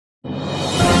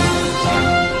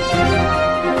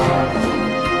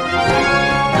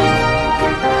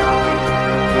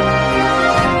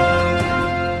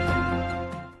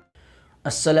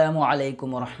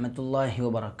अस्सलामुअलैकुम वरहमतुल्लाहि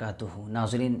वबरकातुहू।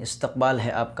 नाज़रीन, इस्तक़बाल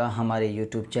है आपका हमारे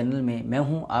यूट्यूब चैनल में। मैं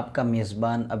हूं आपका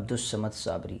मेज़बान अब्दुस्समद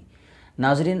साबरी।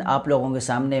 नाज़रीन, आप लोगों के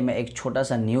सामने मैं एक छोटा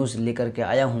सा न्यूज़ लेकर के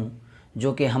आया हूं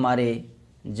जो कि हमारे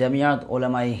जमियत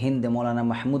उलमाए हिंद मौलाना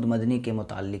महमूद मदनी के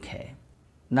मुताल्लिक़ है।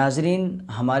 नाज़रीन,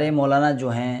 हमारे मौलाना जो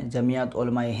हैं जमियत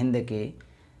उलमाए हिंद के,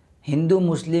 हिंदू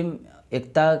मुस्लिम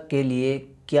एकता के लिए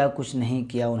क्या कुछ नहीं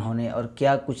किया उन्होंने और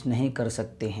क्या कुछ नहीं कर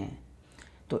सकते हैं।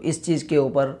 तो इस चीज़ के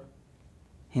ऊपर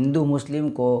हिंदू मुस्लिम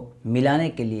को मिलाने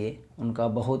के लिए उनका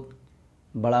बहुत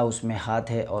बड़ा उसमें हाथ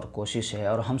है और कोशिश है,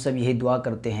 और हम सब यही दुआ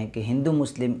करते हैं कि हिंदू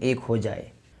मुस्लिम एक हो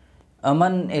जाए।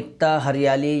 अमन एकता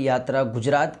हरियाली यात्रा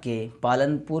गुजरात के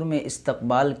पालनपुर में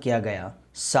इस्तकबाल किया गया।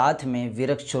 साथ में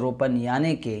वृक्षारोपण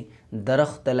यानी के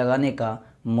दरख्त लगाने का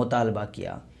मुतालबा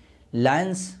किया।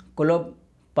 लायंस क्लब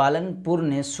पालनपुर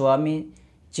ने स्वामी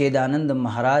चेदानंद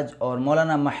महाराज और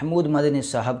मौलाना महमूद मदनी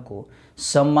साहब को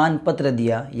सम्मान पत्र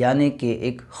दिया, यानी कि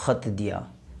एक ख़त दिया।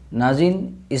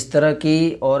 नाज़रीन, इस तरह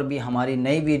की और भी हमारी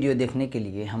नई वीडियो देखने के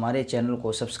लिए हमारे चैनल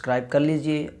को सब्सक्राइब कर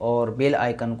लीजिए और बेल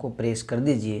आइकन को प्रेस कर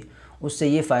दीजिए। उससे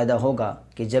ये फ़ायदा होगा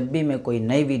कि जब भी मैं कोई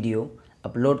नई वीडियो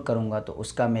अपलोड करूँगा तो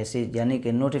उसका मैसेज यानी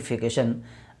कि नोटिफिकेशन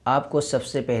आपको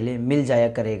सबसे पहले मिल जाया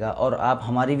करेगा और आप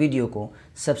हमारी वीडियो को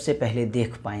सबसे पहले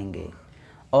देख पाएंगे।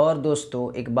 और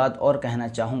दोस्तों, एक बात और कहना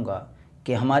चाहूँगा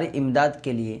कि हमारी इमदाद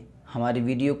के लिए हमारी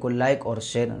वीडियो को लाइक और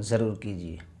शेयर ज़रूर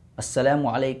कीजिए। अस्सलामु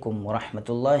अलैकुम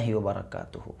वरहमतुल्लाहि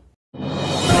वबरकातुहू।